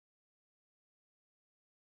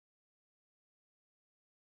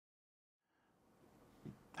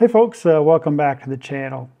Hey folks, welcome back to the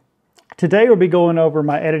channel. Today we'll be going over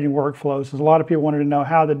my editing workflow, since a lot of people wanted to know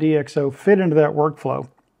how the DXO fit into that workflow.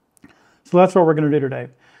 So that's what we're going to do today.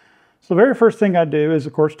 So the very first thing I do is,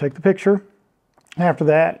 of course, take the picture. After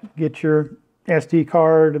that, get your SD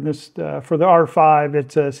card, and this for the R5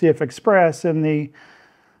 it's a CF Express, and the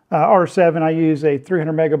R7 I use a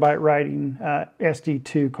 300 megabyte writing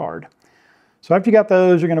SD2 card. So after you got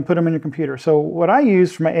those, you're going to put them in your computer. So what I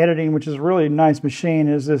use for my editing, which is a really nice machine,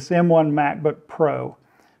 is this M1 MacBook Pro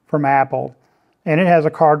from Apple. And it has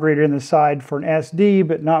a card reader in the side for an SD,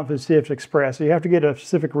 but not for the CF Express. So you have to get a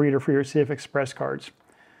specific reader for your CF Express cards,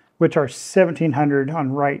 which are 1700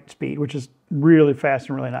 on write speed, which is really fast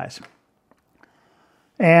and really nice.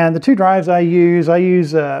 And the two drives I use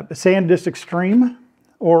a SanDisk Extreme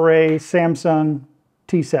or a Samsung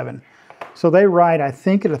T7. So they write, I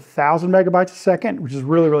think, at 1,000 megabytes a second, which is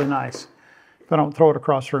really, really nice. If I don't throw it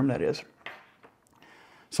across the room, that is.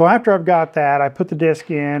 So after I've got that, I put the disk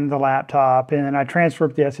in the laptop, and then I transfer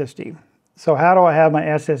up the SSD. So how do I have my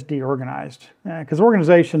SSD organized? Because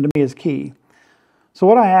organization to me is key. So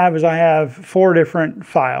what I have 4 different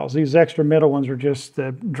files. These extra middle ones are just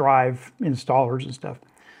the drive installers and stuff.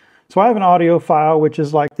 So I have an audio file, which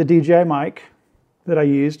is like the DJI mic that I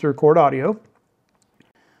use to record audio.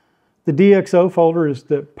 The DXO folder is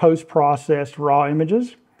the post-processed raw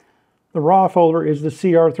images. The raw folder is the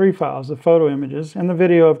CR3 files, the photo images. And the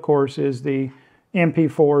video, of course, is the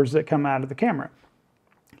MP4s that come out of the camera.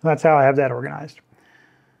 That's how I have that organized.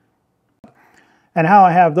 And how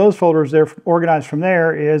I have those folders there organized from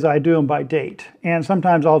there is I do them by date. And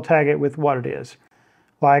sometimes I'll tag it with what it is.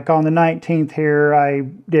 Like on the 19th here, I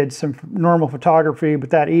did some normal photography, but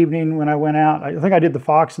that evening when I went out, I think I did the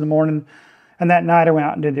Fox in the morning, and that night I went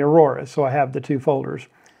out and did the Aurora, so I have the 2 folders.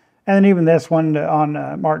 And then even this one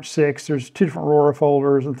on March 6th, there's 2 different Aurora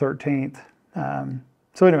folders on 13th.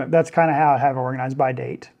 So anyway, that's kind of how I have it organized by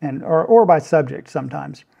date and or by subject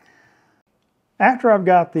sometimes. After I've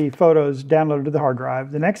got the photos downloaded to the hard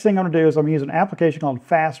drive, the next thing I'm going to do is I'm going to use an application called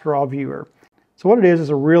FastRawViewer. So what it is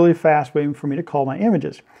a really fast way for me to cull my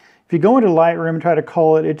images. If you go into Lightroom and try to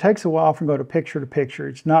cull it, it takes a while from go to picture.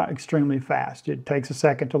 It's not extremely fast. It takes a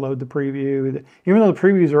second to load the preview. Even though the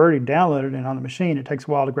previews are already downloaded and on the machine, it takes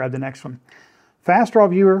a while to grab the next one.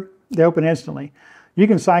 FastRawViewer, they open instantly. You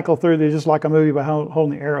can cycle through these just like a movie by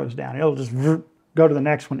holding the arrows down. It'll just go to the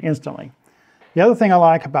next one instantly. The other thing I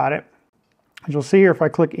like about it is you'll see here if I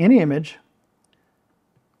click any image,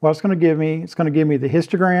 what it's going to give me the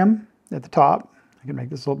histogram at the top. I can make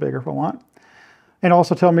this a little bigger if I want. And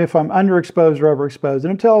also tell me if I'm underexposed or overexposed.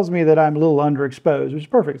 And it tells me that I'm a little underexposed, which is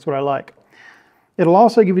perfect. It's what I like. It'll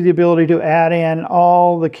also give you the ability to add in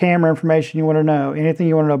all the camera information you want to know, anything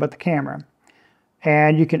you want to know about the camera.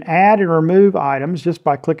 And you can add and remove items just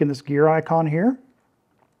by clicking this gear icon here.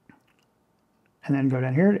 And then go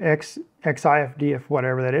down here to XIFDF,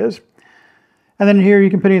 whatever that is. And then here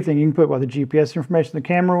you can put anything. You can put what the GPS information the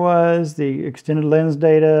camera was, the extended lens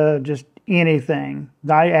data, just anything.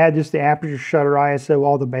 I add just the aperture, shutter, ISO,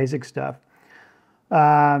 all the basic stuff.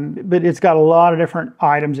 But it's got a lot of different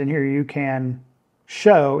items in here you can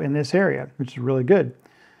show in this area, which is really good.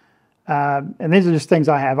 And these are just things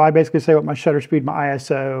I have. I basically say what my shutter speed, my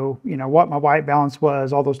ISO, what my white balance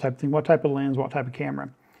was, all those type of things, what type of lens, what type of camera.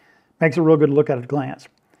 Makes it real good to look at a glance.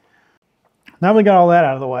 Now we got all that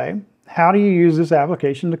out of the way, how do you use this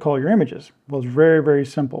application to cull your images? Well, it's very, very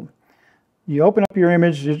simple. You open up your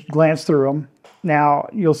image, just glance through them. Now,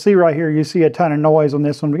 you'll see right here, you see a ton of noise on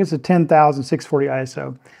this one because it's a 10,640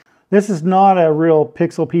 ISO. This is not a real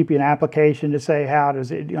pixel peeping application to say how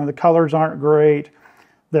does it, the colors aren't great,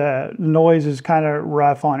 the noise is kind of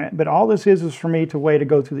rough on it, but all this is for me to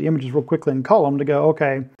go through the images real quickly and cull them to go,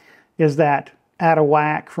 okay, is that out of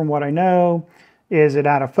whack from what I know? Is it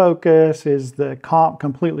out of focus? Is the comp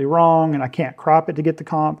completely wrong and I can't crop it to get the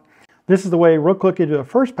comp? This is the way real quick you do a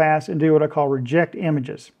first pass and do what I call reject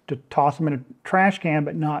images, to toss them in a trash can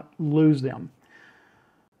but not lose them.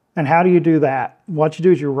 And how do you do that? What you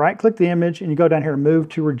do is you right click the image and you go down here and move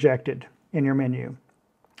to rejected in your menu.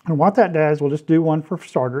 And what that does, we'll just do one for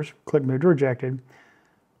starters, click move to rejected.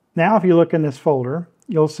 Now if you look in this folder,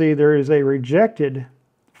 you'll see there is a rejected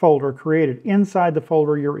folder created inside the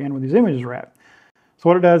folder you're in where these images are at. So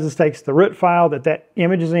what it does is takes the root file that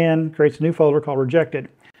image is in, creates a new folder called rejected.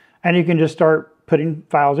 And you can just start putting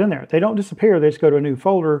files in there. They don't disappear, they just go to a new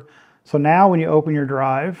folder. So now when you open your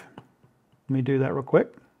drive, let me do that real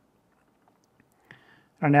quick.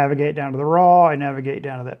 I navigate down to the raw, I navigate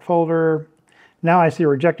down to that folder. Now I see a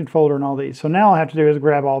rejected folder and all these. So now all I have to do is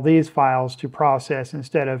grab all these files to process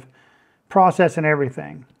instead of processing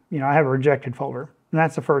everything. I have a rejected folder. And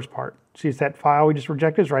that's the first part. See, it's that file we just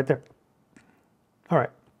rejected is right there. All right.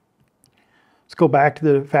 Let's go back to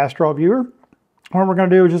the FastRawViewer. What we're going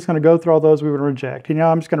to do is just going to go through all those we would reject. You know,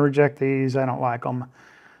 I'm just going to reject these. I don't like them.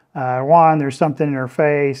 One, there's something in her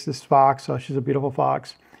face. This fox, oh, she's a beautiful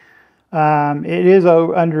fox. It is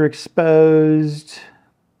underexposed,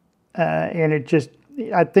 and it just,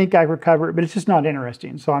 I think I recover it, but it's just not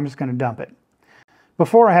interesting, so I'm just going to dump it.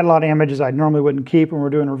 Before I had a lot of images I normally wouldn't keep when we're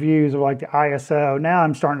doing reviews of like the ISO. Now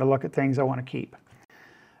I'm starting to look at things I want to keep.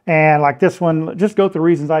 And like this one, just go through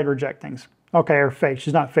reasons I'd reject things. Okay, her face,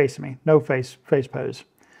 she's not facing me. No face pose.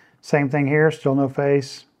 Same thing here, still no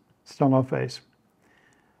face, still no face.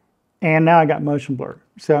 And now I got motion blur.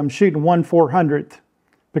 So I'm shooting 1/400th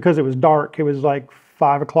because it was dark. It was like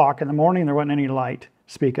 5 o'clock in the morning. There wasn't any light to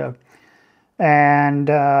speak of. And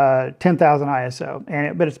 10,000 ISO.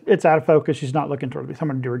 And but it's out of focus. She's not looking toward me, so I'm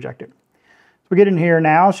going to reject it. So we get in here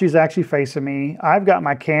now. She's actually facing me. I've got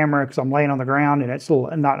my camera because I'm laying on the ground and it's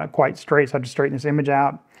not quite straight, so I have to straighten this image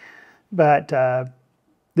out. But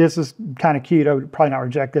this is kind of cute. I would probably not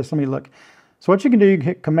reject this. Let me look. So what you can do, you can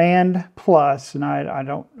hit Command plus, and I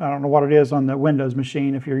don't know what it is on the Windows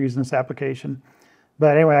machine if you're using this application.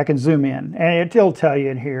 But anyway, I can zoom in, and it'll tell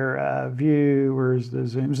you in here, view, where's the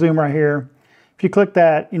zoom? Zoom right here. If you click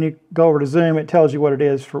that and you go over to zoom, it tells you what it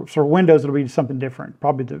is. For Windows, it'll be something different.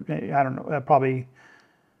 Probably, I don't know, probably,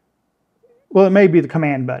 well, it may be the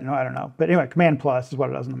Command button, I don't know. But anyway, Command plus is what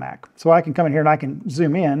it does on the Mac. So I can come in here and I can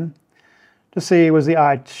zoom in to see, was the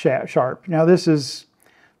eye sharp? Now this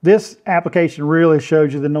application really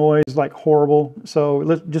shows you the noise like horrible. So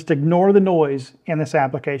let's just ignore the noise in this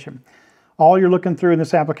application. All you're looking through in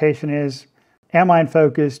this application is, am I in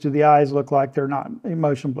focus? Do the eyes look like they're not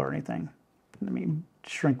motion blur or anything? Let me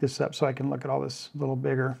shrink this up so I can look at all this a little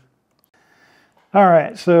bigger. All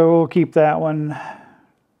right, so we'll keep that one.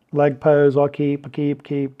 Leg pose, I'll keep.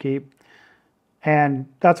 And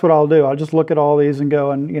that's what I'll do. I'll just look at all these and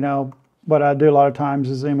go, and you know, what I do a lot of times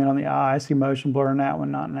is zoom in on the eye. I see motion blur in that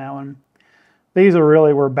one, not in that one. These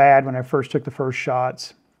were bad when I first took the first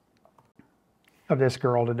shots of this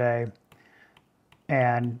girl today.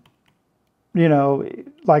 And, you know,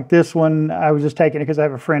 like this one, I was just taking it because I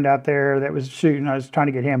have a friend out there that was shooting. I was trying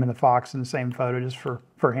to get him and the fox in the same photo just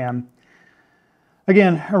for him.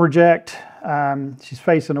 Again, a reject. She's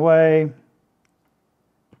facing away.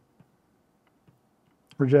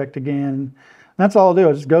 Reject again. That's all I'll do.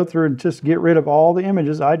 I'll just go through and just get rid of all the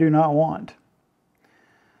images I do not want.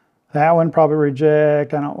 That one probably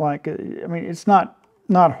reject. I don't like it. I mean, it's not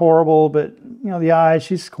horrible, but you know, the eyes,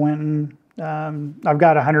 she's squinting. I've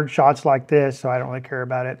got 100 shots like this, so I don't really care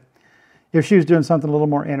about it. If she was doing something a little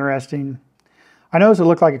more interesting, I noticed it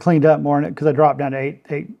looked like it cleaned up more in it because I dropped down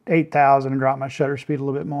to 8,000 and dropped my shutter speed a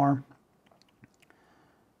little bit more.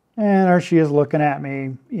 And there she is looking at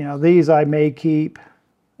me. You know, these I may keep.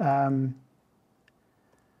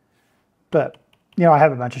 But, you know, I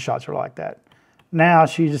have a bunch of shots that are like that. Now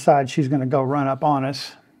she decides she's going to go run up on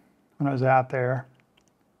us when I was out there.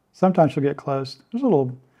 Sometimes she'll get close. There's a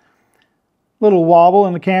little wobble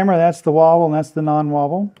in the camera. That's the wobble and that's the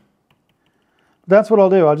non-wobble. That's what I'll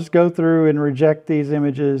do. I'll just go through and reject these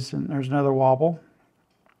images, and there's another wobble.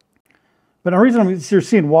 But the reason you're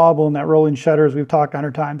seeing wobble in that rolling shutter, as we've talked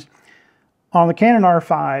 100 times, on the Canon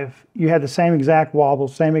R5, you had the same exact wobble,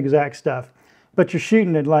 same exact stuff. But you're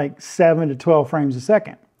shooting at like 7 to 12 frames a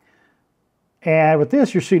second. And with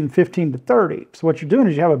this, you're shooting 15 to 30. So what you're doing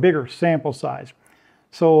is you have a bigger sample size.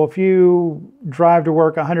 So if you drive to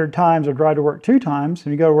work 100 times or drive to work 2 times,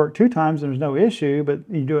 and you go to work 2 times and there's no issue, but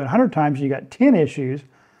you do it 100 times and you got 10 issues,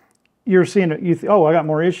 you're seeing it, oh, I got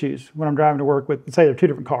more issues when I'm driving to work with, let's say they're 2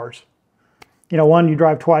 different cars. You know, one you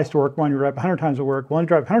drive twice to work, one you drive 100 times to work. One you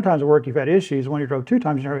drive 100 times to work, you've had issues. One you drove 2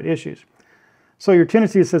 times, you've had issues. So your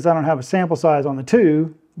tendency says, I don't have a sample size on the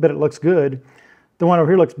 2, but it looks good. The one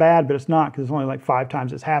over here looks bad, but it's not because it's only like 5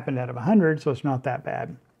 times it's happened out of 100, so it's not that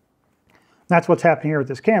bad. That's what's happening here with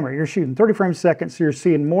this camera. You're shooting 30 frames a second, so you're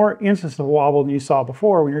seeing more instances of wobble than you saw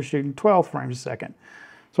before when you're shooting 12 frames a second.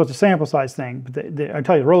 So it's a sample size thing. But I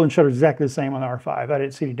tell you, the rolling shutter is exactly the same on the R5. I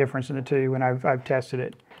didn't see any difference in the 2 when I've tested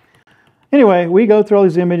it. Anyway, we go through all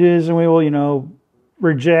these images and we will, you know,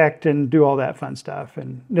 reject and do all that fun stuff.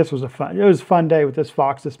 And this was it was a fun day with this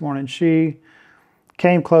fox this morning. She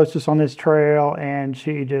came closest on this trail and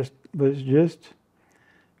she was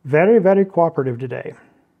very, very cooperative today.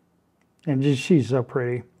 And she's so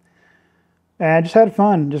pretty. And I just had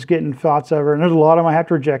fun just getting thoughts of her. And there's a lot of them I have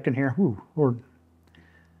to reject in here. Ooh, Lord.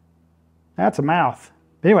 That's a mouth.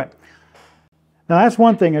 Anyway, now that's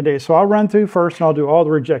one thing I do. So I'll run through first and I'll do all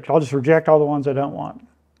the reject. I'll just reject all the ones I don't want.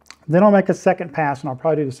 Then I'll make a second pass and I'll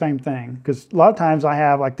probably do the same thing, because a lot of times I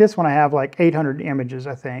have, like this one, I have like 800 images,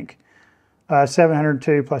 I think.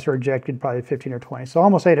 702 plus a rejected, probably 15 or 20. So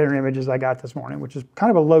almost 800 images I got this morning, which is kind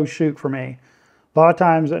of a low shoot for me. A lot of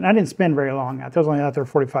times, and I didn't spend very long out there. I was only out there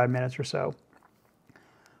 45 minutes or so.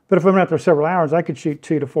 But if I'm out there several hours, I could shoot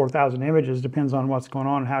 2,000 to 4,000 images, depends on what's going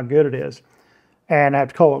on and how good it is. And I have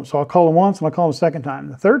to cull them. So I'll cull them once and I'll cull them a second time.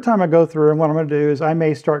 The third time I go through, and what I'm going to do is I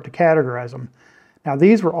may start to categorize them. Now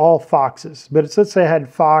these were all foxes, but let's say I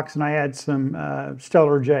had fox and I had some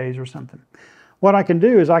stellar jays or something. What I can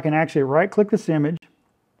do is I can actually right-click this image,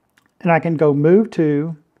 and I can go move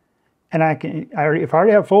to, and if I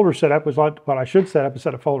already have a folder set up, which is what I should set up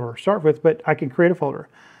instead of folder to start with, but I can create a folder.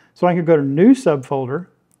 So I can go to new subfolder,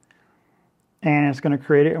 and it's going to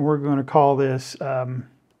create it, and we're going to call this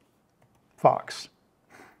Fox.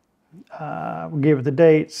 We'll give it the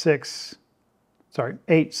date 8/6/22,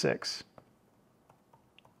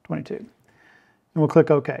 and we'll click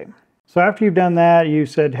OK. So after you've done that, you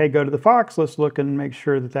said, hey, go to the Fox. Let's look and make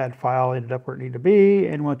sure that that file ended up where it needed to be.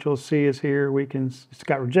 And what you'll see is here, it's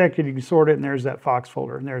got rejected. You can sort it, and there's that Fox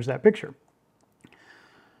folder, and there's that picture.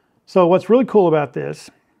 So what's really cool about this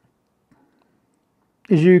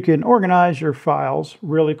is you can organize your files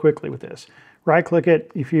really quickly with this. Right-click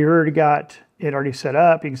it. If you already got it already set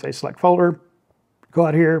up, you can say select folder. Go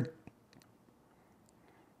out here.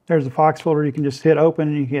 There's the Fox folder. You can just hit open,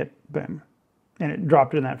 and you hit boom, and it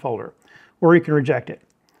dropped it in that folder. Or you can reject it.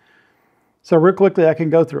 So real quickly, I can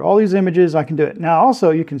go through all these images. I can do it. Now also,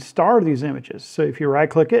 you can star these images. So if you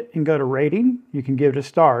right-click it and go to rating, you can give it a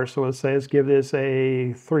star. So let's say let's give this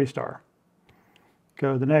a 3-star.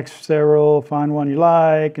 Go to the next several, find one you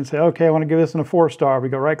like, and say, okay, I want to give this one a 4-star. We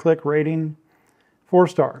go right-click, rating,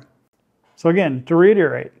 4-star. So again, to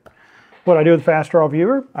reiterate, what I do with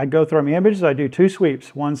FastRawViewer, I go through my images. I do 2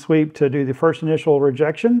 sweeps. One sweep to do the first initial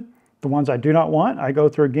rejection. The ones I do not want, I go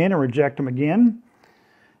through again and reject them again.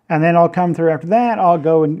 And then I'll come through after that, I'll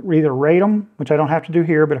go and either rate them, which I don't have to do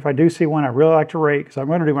here, but if I do see one I really like to rate, because I'm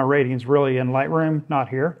going to do my ratings really in Lightroom, not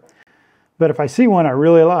here. But if I see one I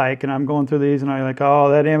really like, and I'm going through these and I'm like, oh,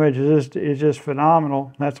 that image is just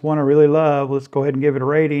phenomenal. That's one I really love. Let's go ahead and give it a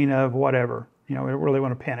rating of whatever. You know, we really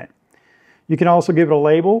want to pin it. You can also give it a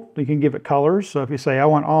label. You can give it colors. So if you say, I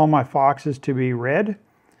want all my foxes to be red,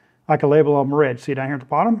 I can label them red. See down here at the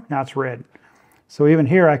bottom? Now it's red. So even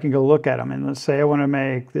here I can go look at them. And let's say I want to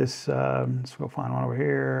make this, let's go find one over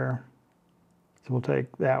here. So we'll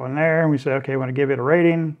take that one there and we say, okay, I want to give it a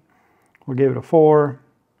rating. We'll give it a 4.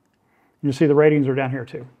 You'll see the ratings are down here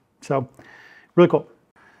too. So really cool.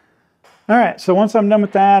 All right, so once I'm done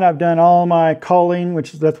with that, I've done all my culling,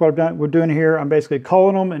 that's what we're doing here. I'm basically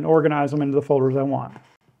culling them and organizing them into the folders I want.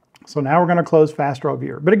 So now we're going to close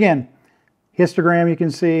FastRawViewer. But again, histogram, you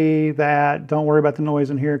can see that. Don't worry about the noise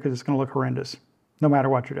in here because it's going to look horrendous no matter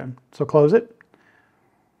what you're doing. So close it.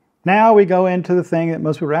 Now we go into the thing that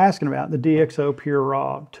most people are asking about, the DXO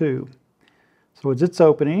PureRaw 2. So as it's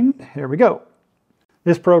opening, here we go.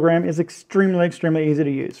 This program is extremely, extremely easy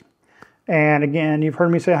to use. And again, you've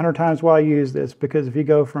heard me say 100 times why I use this, because if you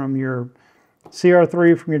go from your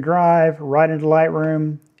CR3 from your drive right into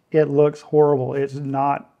Lightroom, it looks horrible. It's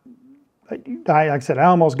not, like I said, I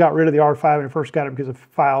almost got rid of the R5 when I first got it because the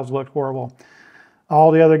files looked horrible.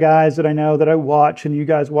 All the other guys that I know that I watch, and you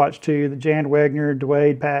guys watch too, the Jan Wegner,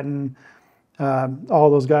 Dwayne Patton, all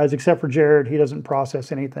those guys, except for Jared. He doesn't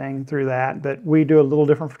process anything through that, but we do a little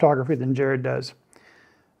different photography than Jared does.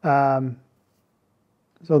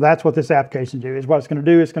 So that's what this application does. Is what it's going to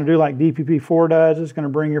do. It's going to do like DPP4 does. It's going to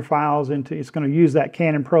bring your files into, it's going to use that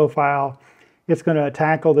Canon profile. It's going to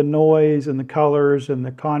tackle the noise and the colors and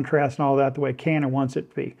the contrast and all that the way Canon wants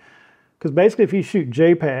it to be. Because basically if you shoot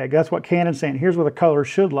JPEG, that's what Canon's saying. Here's what the color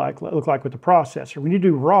should look like with the processor. When you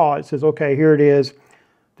do RAW, it says, okay, here it is.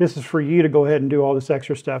 This is for you to go ahead and do all this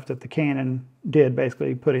extra stuff that the Canon did,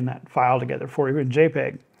 basically putting that file together for you in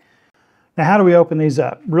JPEG. Now, how do we open these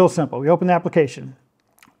up? Real simple. We open the application.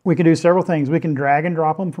 We can do several things. We can drag and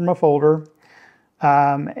drop them from a folder,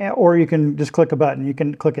 or you can just click a button. You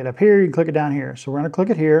can click it up here, you can click it down here. So we're going to click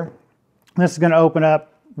it here. This is going to open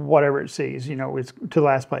up whatever it sees, you know, it's to the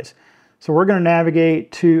last place. So we're going to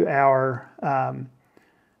navigate to our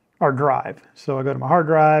drive. So I go to my hard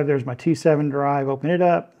drive, there's my T7 drive, open it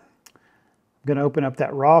up. I'm going to open up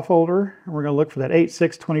that RAW folder, and we're going to look for that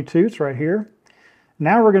 8/6/22, it's right here.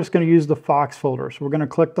 Now we're just going to use the Fox folder. So we're going to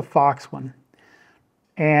click the Fox one.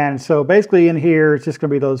 And so basically in here, it's just going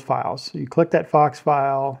to be those files. So you click that Fox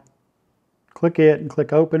file, click it and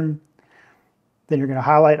click open. Then you're going to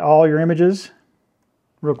highlight all your images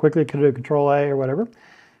real quickly. You can do Control A or whatever.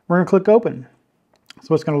 We're going to click open.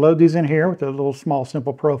 So it's going to load these in here with a little small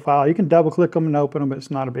simple profile. You can double click them and open them, but it's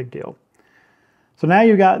not a big deal. So now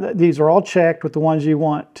you've got, these are all checked with the ones you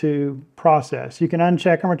want to process. You can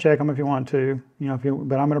uncheck them or check them if you want to,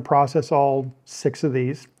 but I'm going to process all 6 of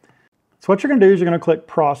these. So what you're going to do is you're going to click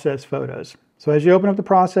Process Photos. So as you open up the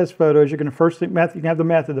Process Photos, you're going to you can have the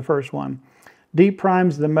method, the first one. Deep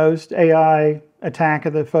primes the most AI attack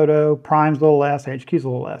of the photo, primes a little less, HQ's a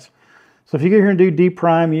little less. So if you get here and do deep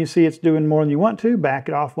prime, you see it's doing more than you want to, back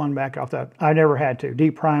it off one, back off that. I never had to.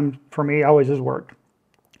 Deep prime for me always has worked.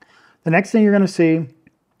 The next thing you're going to see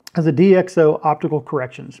is the DXO optical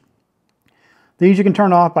corrections. These you can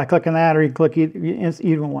turn off by clicking that, or you can click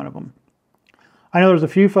either one of them. I know there's a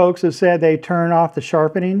few folks that said they turn off the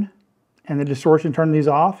sharpening and the distortion, turn these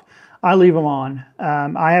off. I leave them on.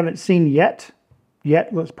 I haven't seen yet,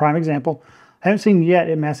 let's prime example, I haven't seen yet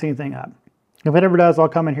it mess anything up. If it ever does, I'll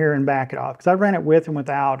come in here and back it off, because I ran it with and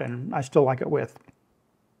without, and I still like it with.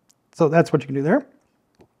 So that's what you can do there.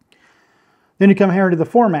 Then you come here to the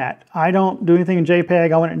format. I don't do anything in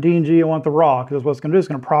JPEG. I want it in DNG. I want the RAW, because what it's going to do is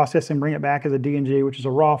going to process and bring it back as a DNG, which is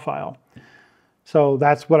a RAW file. So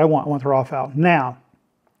that's what I want. I want the RAW file. Now,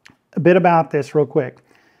 a bit about this real quick.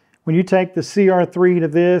 When you take the CR3 to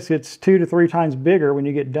this, it's 2 to 3 times bigger when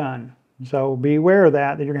you get done. So be aware of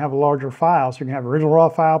that you're going to have a larger file. So you're going to have an original RAW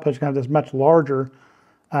file, but you're going to have this much larger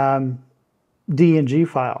DNG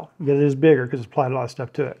file, because it is bigger, because it's applied a lot of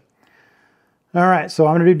stuff to it. All right, so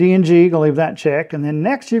I'm going to do DNG, I'll leave that checked. And then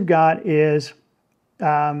next you've got is,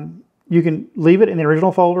 you can leave it in the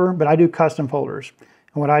original folder, but I do custom folders.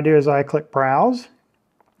 And what I do is I click Browse,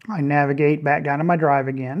 I navigate back down to my drive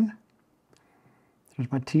again.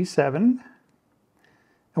 There's my T7.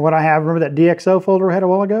 And what I have, remember that DXO folder I had a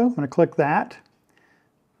while ago? I'm going to click that.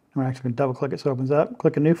 I'm actually going to double click it so it opens up.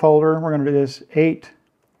 Click a new folder. We're going to do this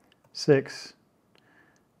 8.6.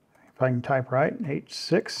 If I can type right,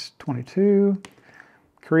 8.6.22.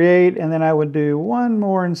 Create, and then I would do one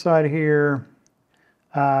more inside here.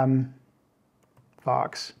 Fox.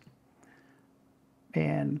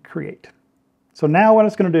 And create. So now what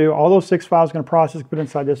it's going to do, all those 6 files are going to process, put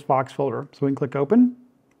inside this Fox folder. So we can click Open.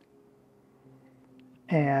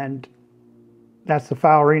 And that's the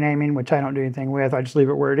file renaming, which I don't do anything with. I just leave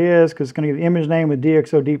it where it is, because it's going to give the image name with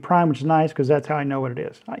DXO Deep Prime, which is nice, because that's how I know what it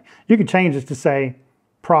is. You can change this to say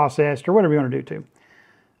processed or whatever you want to do to.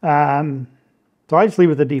 So I just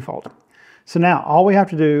leave it the default. So now all we have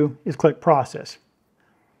to do is click Process.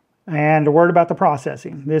 And a word about the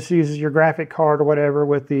processing. This uses your graphic card or whatever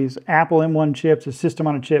with these Apple M1 chips, a system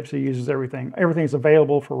on a chip, so it uses everything. Everything that's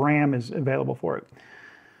available for RAM is available for it.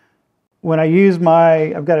 When I use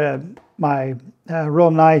I've got my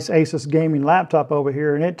real nice Asus gaming laptop over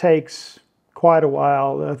here, and it takes quite a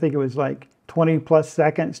while. I think it was like 20 plus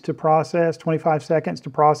seconds to process, 25 seconds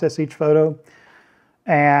to process each photo.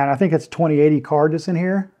 And I think it's a 2080 card that's in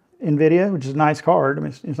here, NVIDIA, which is a nice card. I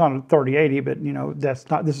mean, it's not a 3080, but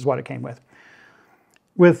this is what it came with.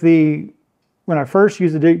 When I first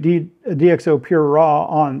used the DXO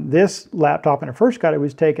PureRaw on this laptop, and I first got it,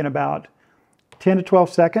 was taking about 10 to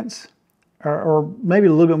 12 seconds, or maybe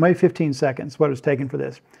a little bit, maybe 15 seconds, what it was taking for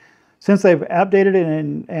this. Since they've updated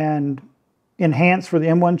it and enhanced for the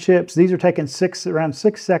M1 chips, these are taking around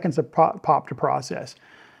 6 seconds of pop to process.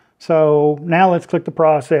 So now let's click the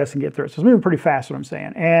process and get through it. So it's moving pretty fast, what I'm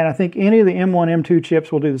saying. And I think any of the M1, M2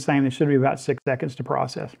 chips will do the same. They should be about 6 seconds to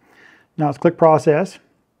process. Now let's click Process.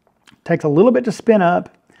 Takes a little bit to spin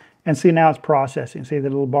up, and see now it's processing. See the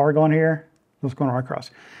little bar going here? It's going right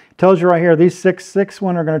across. It tells you right here, these six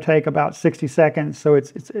one are going to take about 60 seconds. So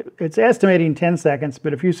it's estimating 10 seconds,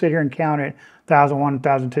 but if you sit here and count it, 1001,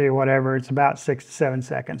 1002, whatever, it's about 6 to 7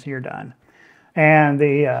 seconds, and you're done. And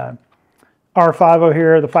the R50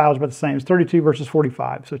 here, the file is about the same. It's 32 versus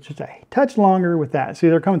 45, so it's just a touch longer with that. See,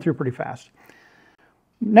 they're coming through pretty fast.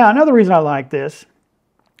 Now, another reason I like this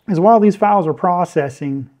is while these files are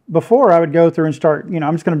processing, before I would go through and start,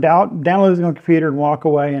 I'm just going to download these on the computer and walk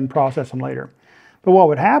away and process them later. But what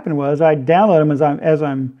would happen was I'd download them as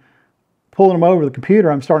I'm pulling them over the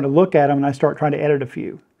computer, I'm starting to look at them and I start trying to edit a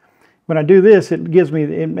few. When I do this, it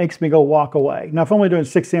makes me go walk away. Now, if I'm only doing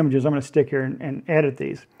 6 images, I'm going to stick here and edit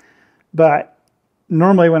these. But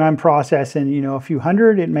normally when I'm processing, a few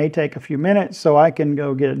hundred, it may take a few minutes, so I can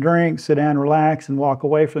go get a drink, sit down, relax, and walk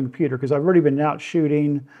away from the computer, because I've already been out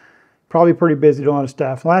shooting, probably pretty busy doing a lot of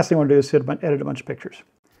stuff. The last thing I want to do is sit and edit a bunch of pictures,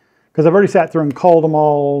 because I've already sat through and culled them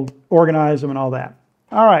all, organized them, and all that.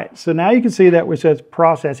 All right, so now you can see that which says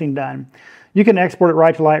processing done. You can export it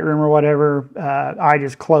right to Lightroom or whatever. I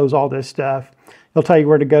just close all this stuff. It'll tell you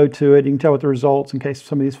where to go to it. You can tell what the results in case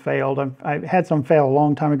some of these failed. I had some fail a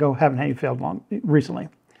long time ago. Haven't had any failed recently.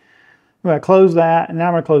 I'm going to close that, and now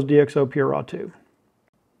I'm going to close DXO PureRaw too.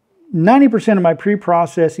 90% of my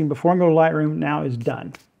pre-processing before I go to Lightroom now is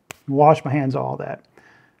done. Wash my hands of all that.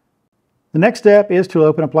 The next step is to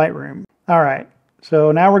open up Lightroom. All right,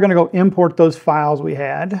 so now we're going to go import those files we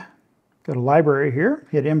had. Go to Library here,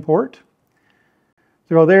 hit Import.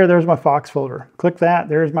 So go there, there's my Fox folder. Click that,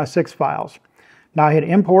 there's my 6 files. Now I hit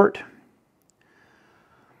Import.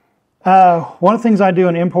 One of the things I do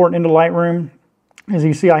in import into Lightroom is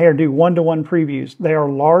you see I here do one-to-one previews. They are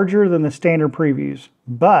larger than the standard previews,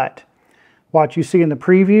 but what you see in the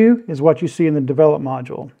preview is what you see in the develop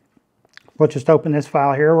module. Let's just open this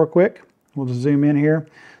file here real quick. We'll just zoom in here.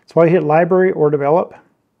 So I hit Library or Develop,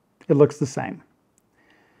 it looks the same.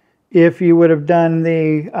 If you would have done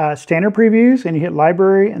the standard previews and you hit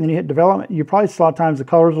Library and then you hit Development, you probably saw times the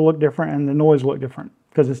colors will look different and the noise will look different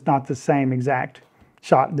because it's not the same exact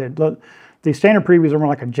shot. The standard previews are more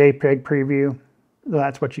like a JPEG preview. So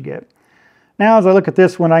that's what you get. Now as I look at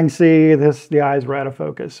this one, I can see the eyes are out of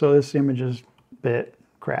focus. So this image is a bit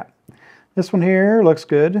crap. This one here looks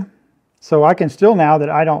good. So I can still, now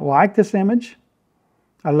that I don't like this image,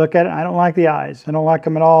 I look at it, I don't like the eyes. I don't like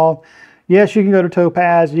them at all. Yes, you can go to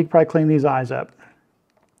Topaz, you can probably clean these eyes up.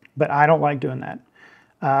 But I don't like doing that.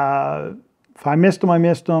 If I missed them, I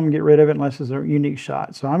missed them. Get rid of it unless it's a unique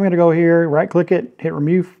shot. So I'm going to go here, right-click it, hit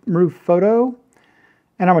remove Photo.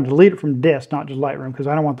 And I'm going to delete it from disk, not just Lightroom, because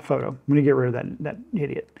I don't want the photo. I'm going to get rid of that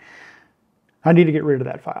idiot. I need to get rid of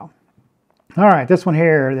that file. All right, this one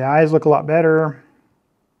here, the eyes look a lot better.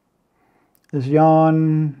 This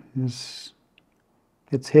yawn is,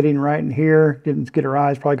 it's hitting right in here. Didn't get her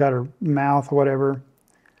eyes, probably got her mouth or whatever.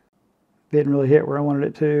 Didn't really hit where I wanted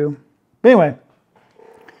it to. But anyway,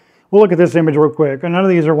 we'll look at this image real quick. And none of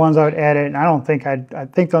these are ones I would edit, and I don't think I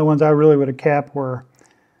think the only ones I really would have kept were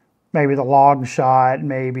maybe the log shot,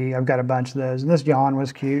 maybe. I've got a bunch of those. And this yawn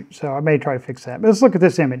was cute, so I may try to fix that. But let's look at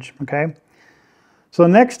this image, okay? So the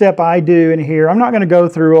next step I do in here, I'm not going to go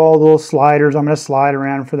through all the little sliders. I'm going to slide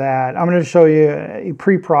around for that. I'm going to show you a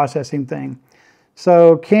pre-processing thing.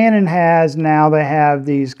 So Canon has now, they have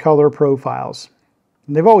these color profiles.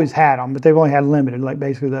 They've always had them, but they've only had limited, like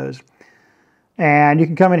basically those. And you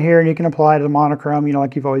can come in here and you can apply to the monochrome, you know,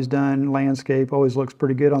 like you've always done. Landscape always looks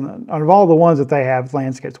pretty good on the, out of all the ones that they have,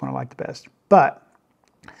 landscape's one I like the best. But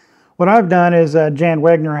what I've done is Jan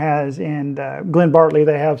Wegner has, and Glenn Bartley,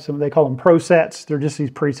 they have some, they call them pro sets. They're just these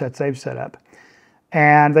presets they've set up.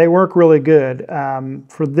 And they work really good.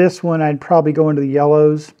 For this one, I'd probably go into the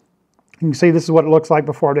yellows. You can see this is what it looks like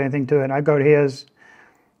before I do anything to it. I'd go to his.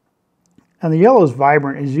 And the yellow is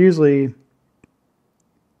vibrant. Is usually,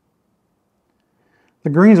 the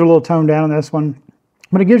greens are a little toned down on this one,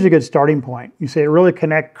 but it gives you a good starting point. You see it really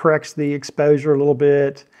corrects the exposure a little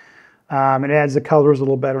bit. It adds the colors a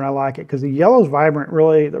little better, and I like it because the yellow's vibrant.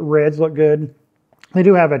 Really, the reds look good. They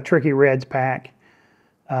do have a tricky reds pack.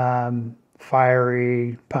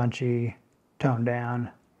 Fiery, punchy, toned down.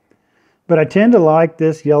 But I tend to like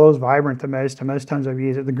this yellow's vibrant the most, and most times I've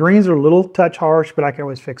used it. The greens are a little touch harsh, but I can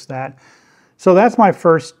always fix that. So that's my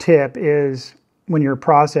first tip is when you're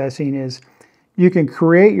processing is you can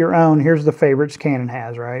create your own. Here's the favorites Canon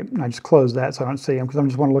has, right? And I just close that so I don't see them because I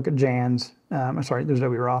just want to look at Jan's. I'm sorry, there's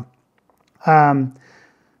WRAW. And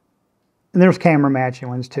there's camera matching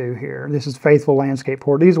ones too here. This is Faithful Landscape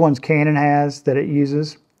Port. These ones Canon has that it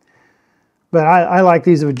uses. But I like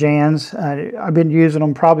these of Jan's. I've been using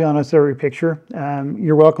them probably on almost every picture.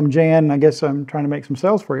 You're welcome, Jan. I guess I'm trying to make some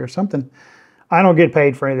sales for you or something. I don't get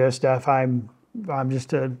paid for any of this stuff. I'm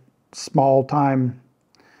just a small-time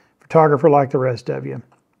photographer like the rest of you.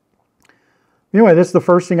 Anyway, this is the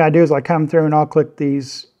first thing I do is I come through and I'll click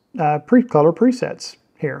these color presets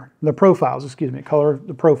here. The profiles, excuse me, color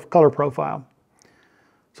profile.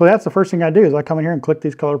 So that's the first thing I do is I come in here and click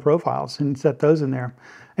these color profiles and set those in there.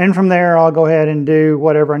 And from there, I'll go ahead and do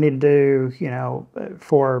whatever I need to do, you know,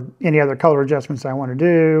 for any other color adjustments I want to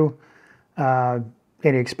do,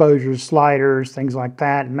 any exposures, sliders, things like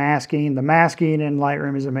that, masking. The masking in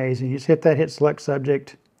Lightroom is amazing. You just hit that, hit select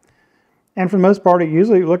subject. And for the most part, it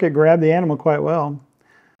usually grab the animal quite well.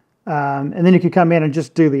 And then you could come in and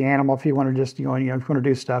just do the animal if you want to just, you know, if you want to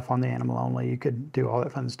do stuff on the animal only, you could do all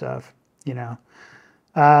that fun stuff, you know.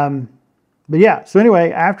 But yeah, so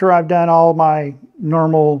anyway, after I've done all my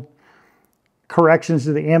normal corrections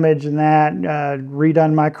to the image and that,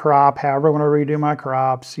 redone my crop, however I want to redo my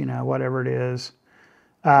crops, you know, whatever it is.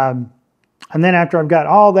 And then after I've got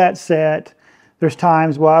all that set, there's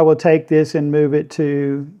times where I will take this and move it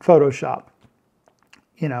to Photoshop,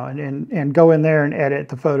 you know, and go in there and edit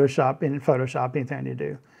the Photoshop, in Photoshop, anything I need to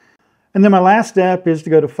do. And then my last step is to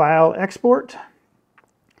go to File, Export,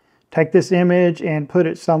 take this image and put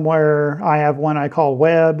it somewhere. I have one I call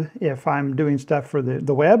web if I'm doing stuff for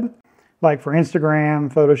the web, like for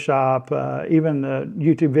Instagram, Photoshop, even the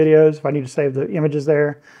YouTube videos, if I need to save the images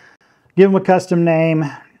there. Give them a custom name,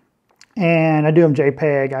 and I do them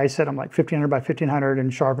JPEG. I set them like 1500 by 1500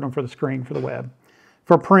 and sharpen them for the screen for the web.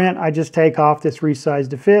 For print, I just take off this resize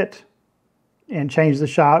to fit and change the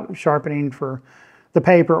sharpening for the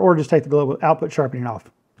paper, or just take the global output sharpening off.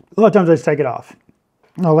 A lot of times I just take it off.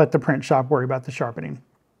 I'll let the print shop worry about the sharpening.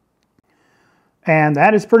 And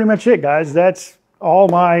that is pretty much it, guys. That's all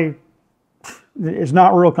it's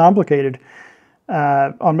not real complicated.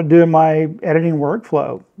 I'm doing my editing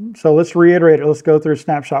workflow. So let's reiterate it. Let's go through a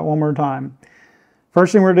snapshot one more time.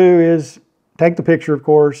 First thing we're going to do is take the picture, of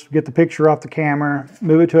course, get the picture off the camera,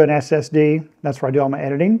 move it to an SSD. That's where I do all my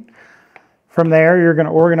editing. From there, you're going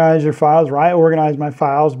to organize your files, or I organize my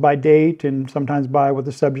files by date and sometimes by what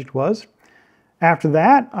the subject was. After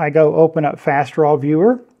that, I go open up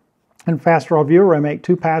FastRawViewer. In FastRawViewer, I make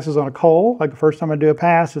 2 passes on a Cull. Like the first time I do a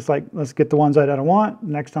pass, it's like, let's get the ones I don't want.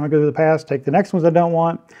 Next time I go to the pass, take the next ones I don't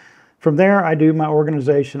want. From there, I do my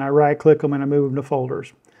organization. I right-click them and I move them to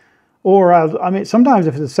folders. Or, I mean, sometimes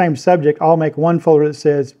if it's the same subject, I'll make one folder that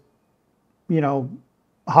says, you know,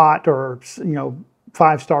 hot, or, you know,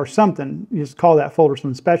 5-star something. You just call that folder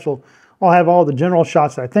something special. I'll have all the general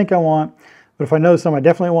shots that I think I want. But if I know some I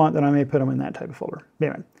definitely want, then I may put them in that type of folder.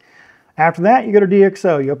 Anyway, after that, you go to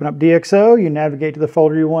DXO. You open up DXO, you navigate to the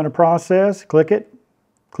folder you want to process, click it,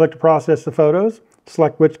 click to process the photos,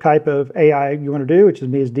 select which type of AI you want to do, which is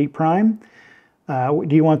me is Deep Prime. Do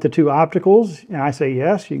you want the 2 opticals? And I say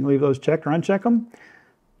yes. You can leave those checked or uncheck them.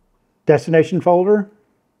 Destination folder,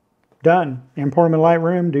 done. Import them in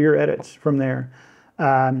Lightroom, do your edits from there.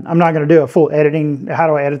 I'm not going to do a full editing. How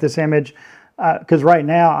do I edit this image? Because right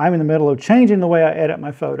now I'm in the middle of changing the way I edit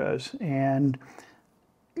my photos, and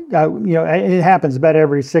you know, it happens about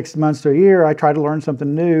every 6 months to a year. I try to learn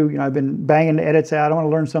something new. You know, I've been banging the edits out. I want to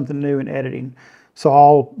learn something new in editing, so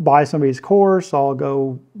I'll buy somebody's course. I'll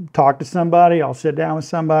go talk to somebody. I'll sit down with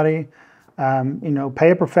somebody. You know,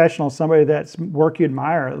 pay a professional, somebody that's work you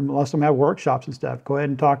admire. Most of them have workshops and stuff. Go ahead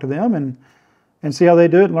and talk to them and see how they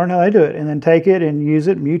do it, and learn how they do it, and then take it and use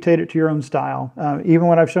it, mutate it to your own style. Even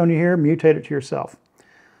what I've shown you here, mutate it to yourself.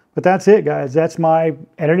 But that's it, guys. That's my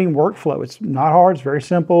editing workflow. It's not hard. It's very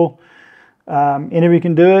simple. Any of you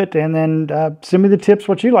can do it, and then send me the tips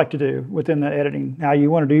what you like to do within the editing, how you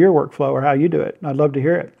want to do your workflow or how you do it. I'd love to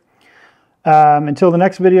hear it. Until the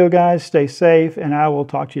next video, guys, stay safe, and I will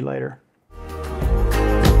talk to you later.